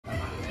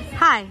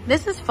Hi,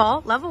 this is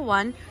Fall, Level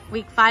 1,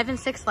 Week 5 and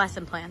 6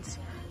 lesson plans.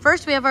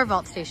 First, we have our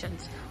vault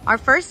stations. Our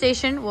first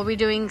station will be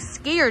doing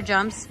skier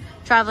jumps,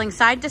 traveling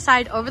side to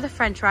side over the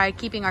French ride,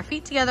 keeping our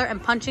feet together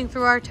and punching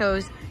through our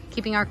toes,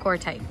 keeping our core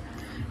tight.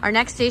 Our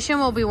next station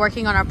will be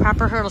working on our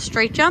proper hurdle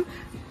straight jump.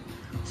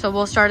 So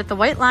we'll start at the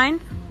white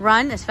line,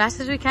 run as fast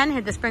as we can,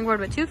 hit the springboard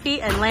with 2 feet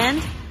and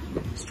land,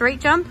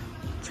 straight jump,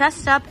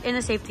 chest up in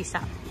a safety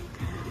stop.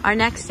 Our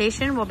next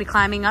station will be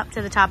climbing up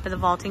to the top of the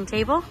vaulting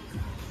table,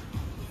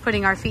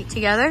 putting our feet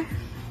together,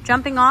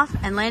 jumping off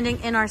and landing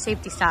in our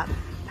safety stop,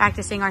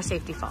 practicing our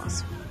safety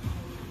falls.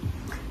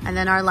 And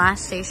then our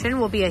last station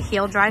will be a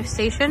heel drive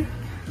station.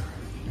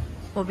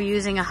 We'll be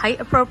using a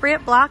height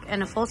appropriate block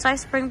and a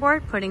full-size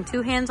springboard, putting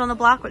 2 hands on the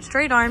block with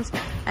straight arms,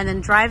 and then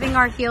driving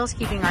our heels,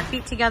 keeping our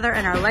feet together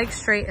and our legs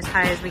straight as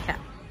high as we can.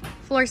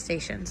 Floor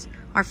stations.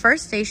 Our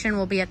first station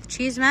will be at the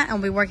cheese mat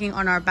and we'll be working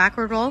on our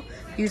backward roll,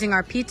 using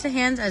our pizza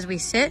hands as we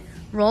sit,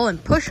 roll,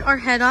 and push our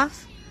head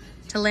off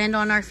to land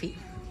on our feet.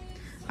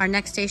 Our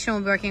next station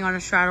will be working on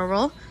a straddle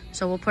roll.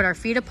 So we'll put our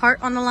feet apart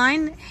on the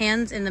line,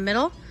 hands in the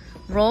middle,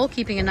 roll,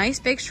 keeping a nice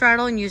big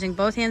straddle and using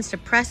both hands to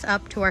press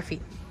up to our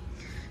feet.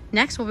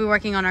 Next, we'll be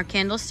working on our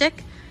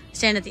candlestick.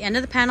 Stand at the end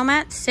of the panel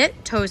mat,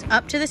 sit, toes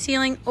up to the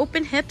ceiling,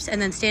 open hips,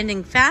 and then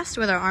standing fast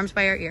with our arms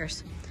by our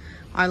ears.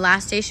 Our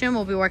last station,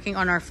 we'll be working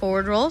on our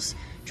forward rolls,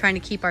 trying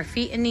to keep our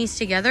feet and knees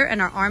together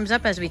and our arms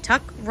up as we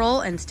tuck, roll,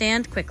 and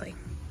stand quickly.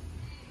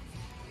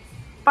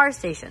 Bar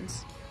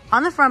stations.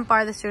 On the front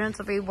bar, the students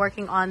will be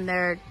working on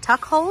their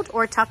tuck hold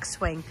or tuck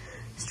swing.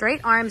 Straight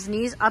arms,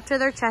 knees up to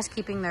their chest,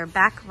 keeping their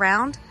back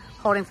round,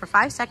 holding for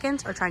 5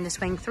 seconds or trying to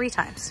swing 3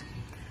 times.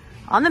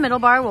 On the middle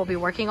bar, we'll be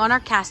working on our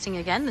casting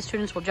again. The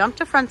students will jump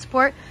to front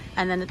support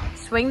and then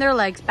swing their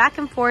legs back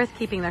and forth,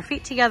 keeping their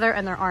feet together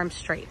and their arms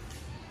straight.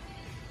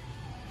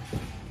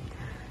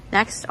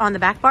 Next, on the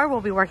back bar, we'll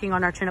be working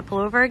on our chin-up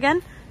pullover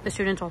again. The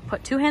students will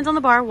put 2 hands on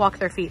the bar, walk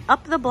their feet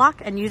up the block,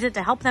 and use it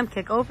to help them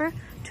kick over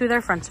to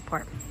their front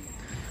support.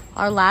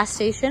 Our last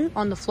station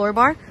on the floor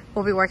bar,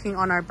 we'll be working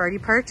on our birdie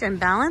perch and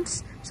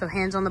balance. So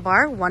hands on the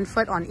bar, 1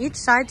 foot on each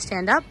side,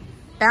 stand up,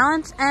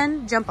 balance,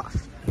 and jump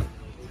off.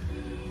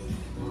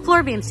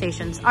 Floor beam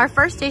stations. Our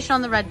first station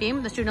on the red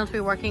beam, the students will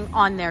be working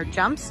on their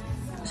jumps.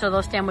 So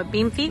they'll stand with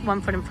beam feet, 1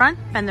 foot in front,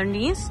 bend their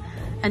knees,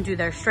 and do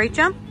their straight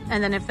jump.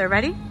 And then if they're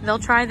ready, they'll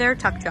try their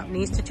tuck jump,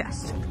 knees to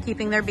chest,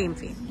 keeping their beam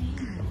feet.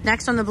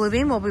 Next on the blue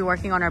beam, we'll be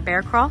working on our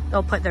bear crawl.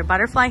 They'll put their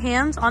butterfly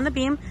hands on the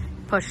beam,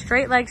 push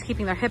straight legs,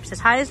 keeping their hips as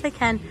high as they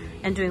can,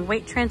 and doing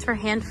weight transfer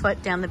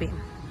hand-foot down the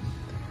beam.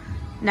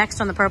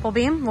 Next on the purple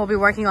beam, we'll be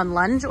working on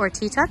lunge or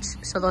T-touch.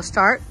 So they'll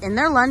start in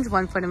their lunge,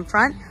 1 foot in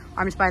front,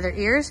 arms by their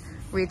ears,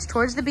 reach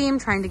towards the beam,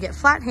 trying to get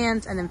flat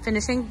hands, and then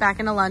finishing back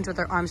in a lunge with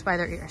their arms by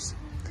their ears.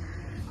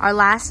 Our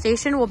last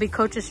station will be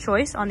coach's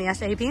choice on the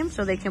SA beam,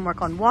 so they can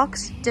work on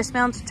walks,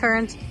 dismounts,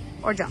 turns,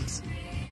 or jumps.